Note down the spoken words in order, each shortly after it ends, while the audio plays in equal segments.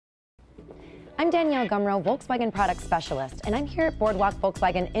I'm Danielle Gumro, Volkswagen Product Specialist, and I'm here at Boardwalk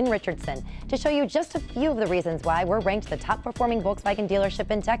Volkswagen in Richardson to show you just a few of the reasons why we're ranked the top performing Volkswagen dealership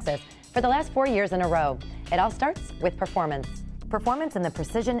in Texas for the last 4 years in a row. It all starts with performance. Performance in the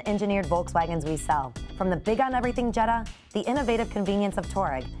precision-engineered Volkswagens we sell. From the big-on-everything Jetta, the innovative convenience of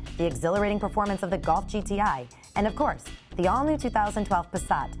Touareg, the exhilarating performance of the Golf GTI, and of course, the all-new 2012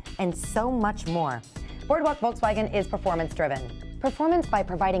 Passat, and so much more. Boardwalk Volkswagen is performance-driven. Performance by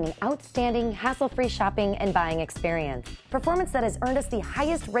providing an outstanding, hassle-free shopping and buying experience. Performance that has earned us the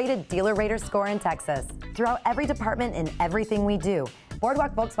highest-rated Dealer Rater score in Texas. Throughout every department and everything we do,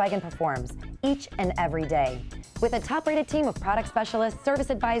 Boardwalk Volkswagen performs each and every day. With a top-rated team of product specialists, service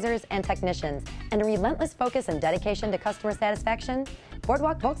advisors, and technicians, and a relentless focus and dedication to customer satisfaction,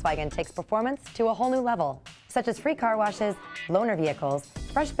 Boardwalk Volkswagen takes performance to a whole new level, such as free car washes, loaner vehicles,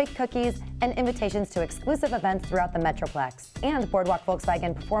 fresh baked cookies, and invitations to exclusive events throughout the Metroplex. And Boardwalk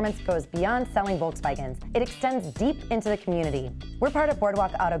Volkswagen performance goes beyond selling Volkswagens. It extends deep into the community. We're part of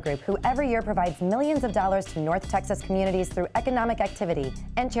Boardwalk Auto Group, who every year provides millions of dollars to North Texas communities through economic activity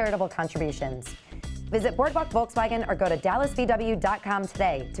and charitable contributions. Visit Boardwalk Volkswagen or go to DallasVW.com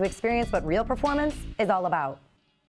today to experience what real performance is all about.